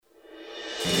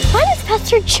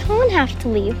Pastor John have to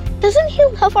leave? Doesn't he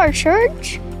love our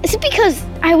church? Is it because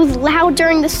I was loud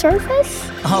during the service?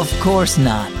 Of course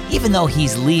not. Even though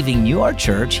he's leaving your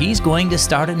church, he's going to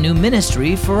start a new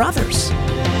ministry for others.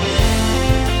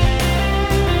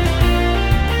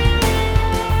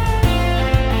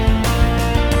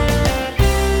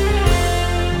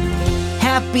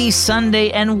 Happy Sunday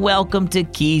and welcome to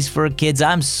Keys for Kids.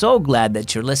 I'm so glad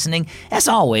that you're listening. As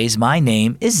always, my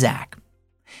name is Zach.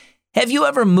 Have you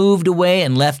ever moved away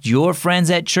and left your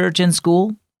friends at church and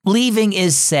school? Leaving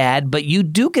is sad, but you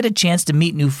do get a chance to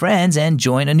meet new friends and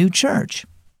join a new church.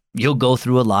 You'll go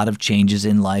through a lot of changes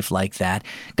in life like that.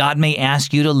 God may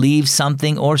ask you to leave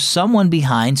something or someone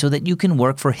behind so that you can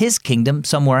work for His kingdom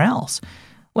somewhere else.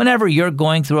 Whenever you're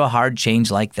going through a hard change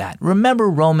like that, remember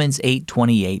Romans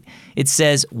 8:28. It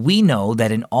says, "We know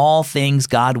that in all things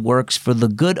God works for the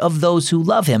good of those who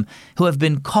love Him, who have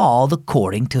been called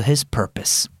according to His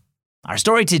purpose." Our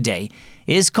story today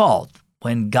is called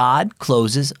When God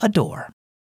Closes a Door.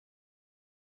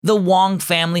 The Wong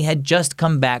family had just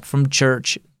come back from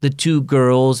church. The two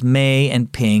girls, May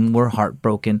and Ping, were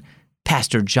heartbroken.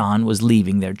 Pastor John was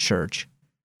leaving their church.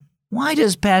 "Why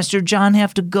does Pastor John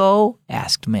have to go?"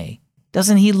 asked May.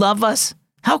 "Doesn't he love us?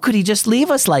 How could he just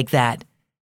leave us like that?"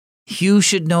 "You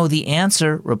should know the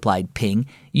answer," replied Ping.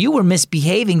 "You were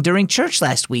misbehaving during church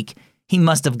last week. He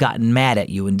must have gotten mad at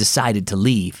you and decided to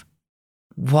leave."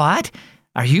 "What?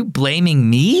 Are you blaming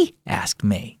me?" asked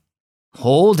May.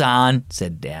 "Hold on,"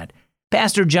 said Dad.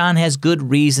 "Pastor John has good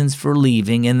reasons for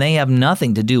leaving, and they have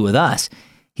nothing to do with us.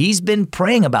 He's been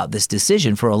praying about this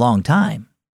decision for a long time."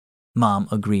 Mom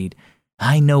agreed.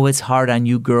 "I know it's hard on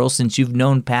you girls since you've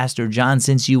known Pastor John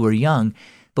since you were young,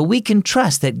 but we can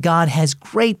trust that God has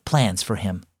great plans for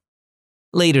him."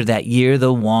 Later that year,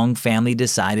 the Wong family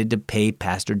decided to pay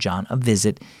Pastor John a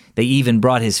visit. They even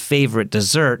brought his favorite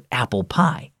dessert, apple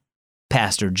pie.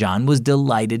 Pastor John was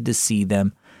delighted to see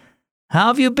them. "How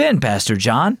have you been, Pastor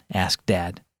John?" asked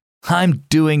Dad. "I'm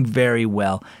doing very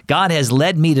well. God has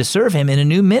led me to serve Him in a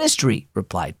new ministry,"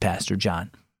 replied Pastor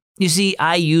John. "You see,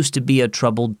 I used to be a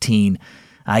troubled teen.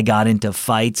 I got into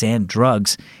fights and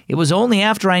drugs. It was only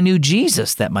after I knew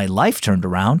Jesus that my life turned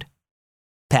around."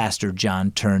 Pastor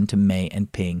John turned to May and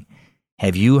Ping.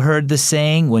 "Have you heard the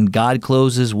saying, when God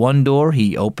closes one door,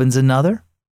 He opens another?"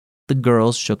 The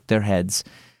girls shook their heads.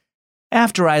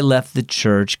 "After I left the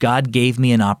church, God gave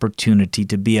me an opportunity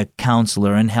to be a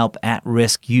counselor and help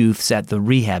at-risk youths at the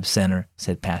rehab center,"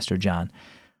 said Pastor John.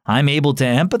 "I'm able to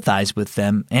empathize with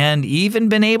them and even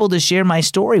been able to share my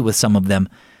story with some of them.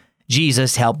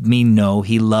 Jesus helped me know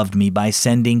He loved me by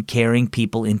sending caring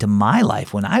people into my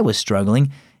life when I was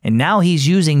struggling, and now He's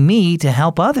using me to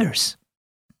help others."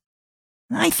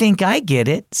 "I think I get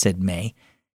it," said May.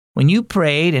 "When you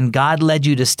prayed and God led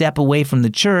you to step away from the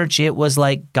church, it was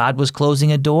like God was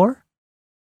closing a door?"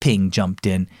 Ping jumped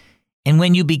in. "And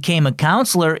when you became a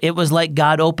counselor, it was like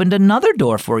God opened another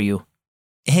door for you."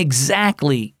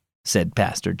 "Exactly," said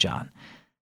Pastor John.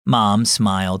 Mom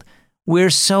smiled.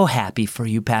 "We're so happy for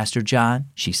you, Pastor John,"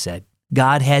 she said.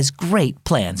 "God has great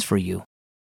plans for you."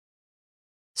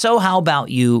 So how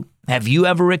about you? Have you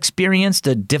ever experienced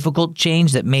a difficult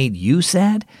change that made you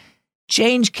sad?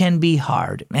 Change can be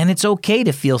hard, and it's okay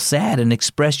to feel sad and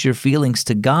express your feelings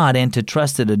to God and to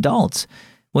trusted adults.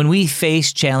 When we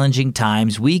face challenging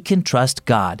times, we can trust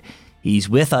God. He's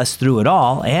with us through it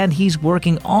all, and He's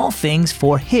working all things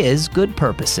for His good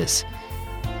purposes.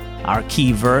 Our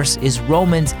key verse is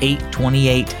Romans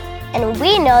 8:28. And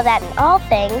we know that in all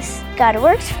things, God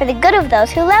works for the good of those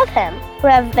who love Him, who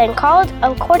have been called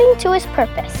according to His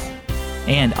purpose.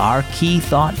 And our key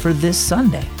thought for this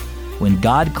Sunday: when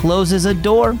God closes a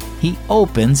door, He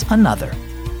opens another.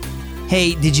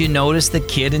 Hey, did you notice the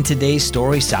kid in today's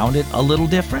story sounded a little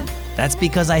different? That's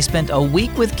because I spent a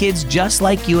week with kids just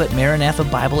like you at Maranatha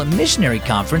Bible and Missionary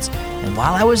Conference, and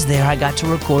while I was there, I got to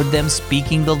record them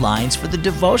speaking the lines for the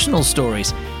devotional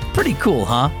stories. Pretty cool,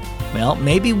 huh? Well,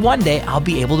 maybe one day I'll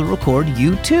be able to record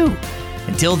you too.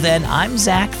 Until then, I'm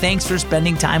Zach. Thanks for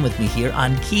spending time with me here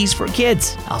on Keys for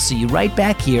Kids. I'll see you right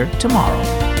back here tomorrow.